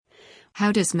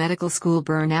How does medical school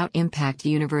burnout impact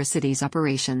universities'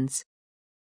 operations?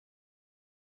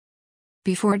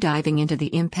 Before diving into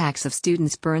the impacts of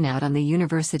students' burnout on the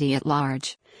university at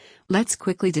large, let's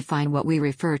quickly define what we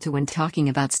refer to when talking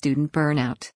about student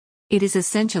burnout. It is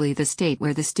essentially the state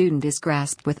where the student is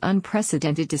grasped with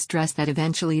unprecedented distress that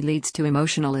eventually leads to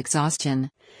emotional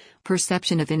exhaustion,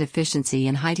 perception of inefficiency,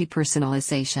 and high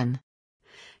depersonalization.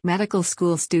 Medical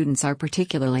school students are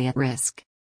particularly at risk.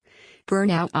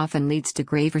 Burnout often leads to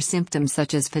graver symptoms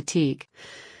such as fatigue,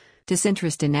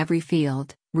 disinterest in every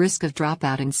field, risk of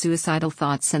dropout, and suicidal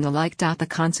thoughts and the like. The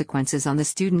consequences on the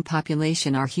student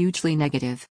population are hugely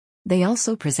negative. They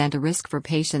also present a risk for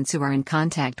patients who are in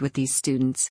contact with these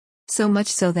students. So much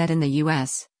so that in the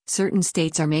U.S., certain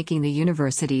states are making the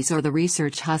universities or the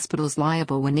research hospitals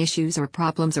liable when issues or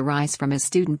problems arise from a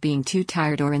student being too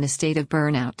tired or in a state of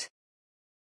burnout.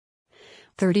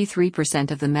 33%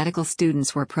 of the medical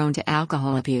students were prone to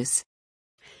alcohol abuse.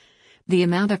 The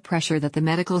amount of pressure that the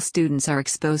medical students are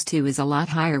exposed to is a lot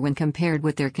higher when compared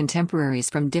with their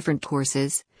contemporaries from different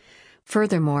courses.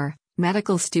 Furthermore,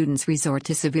 medical students resort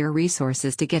to severe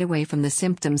resources to get away from the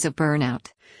symptoms of burnout,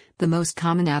 the most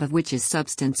common out of which is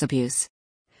substance abuse.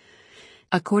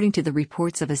 According to the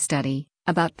reports of a study,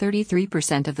 about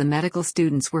 33% of the medical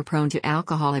students were prone to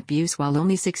alcohol abuse, while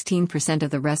only 16%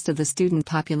 of the rest of the student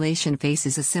population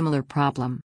faces a similar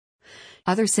problem.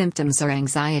 Other symptoms are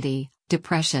anxiety,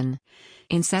 depression,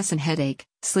 incessant headache,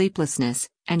 sleeplessness,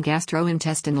 and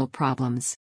gastrointestinal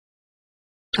problems.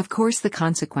 Of course, the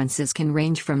consequences can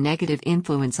range from negative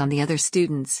influence on the other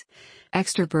students,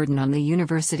 extra burden on the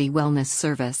university wellness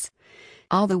service,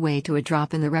 all the way to a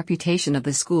drop in the reputation of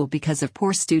the school because of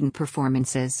poor student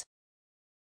performances.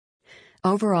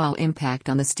 Overall impact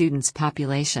on the students'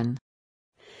 population.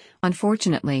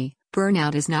 Unfortunately,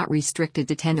 burnout is not restricted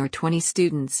to 10 or 20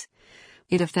 students.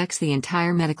 It affects the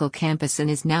entire medical campus and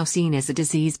is now seen as a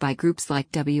disease by groups like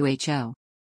WHO.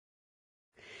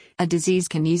 A disease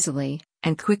can easily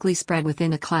and quickly spread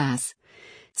within a class,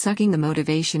 sucking the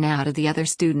motivation out of the other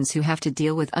students who have to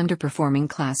deal with underperforming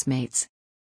classmates.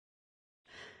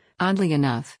 Oddly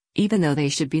enough, even though they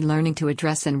should be learning to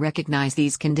address and recognize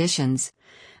these conditions,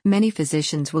 many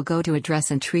physicians will go to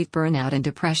address and treat burnout and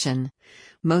depression.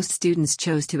 Most students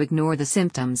chose to ignore the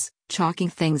symptoms, chalking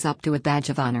things up to a badge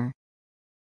of honor.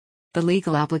 The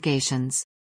legal obligations.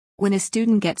 When a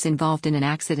student gets involved in an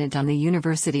accident on the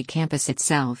university campus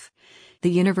itself,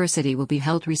 the university will be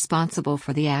held responsible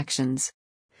for the actions.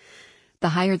 The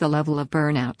higher the level of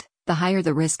burnout, the higher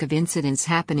the risk of incidents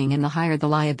happening and the higher the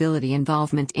liability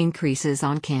involvement increases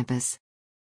on campus.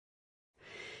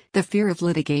 The fear of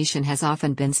litigation has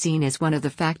often been seen as one of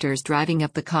the factors driving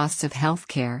up the costs of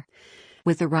healthcare.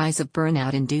 With the rise of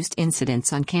burnout-induced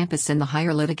incidents on campus and the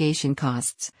higher litigation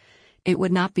costs, it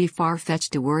would not be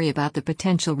far-fetched to worry about the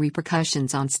potential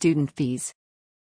repercussions on student fees.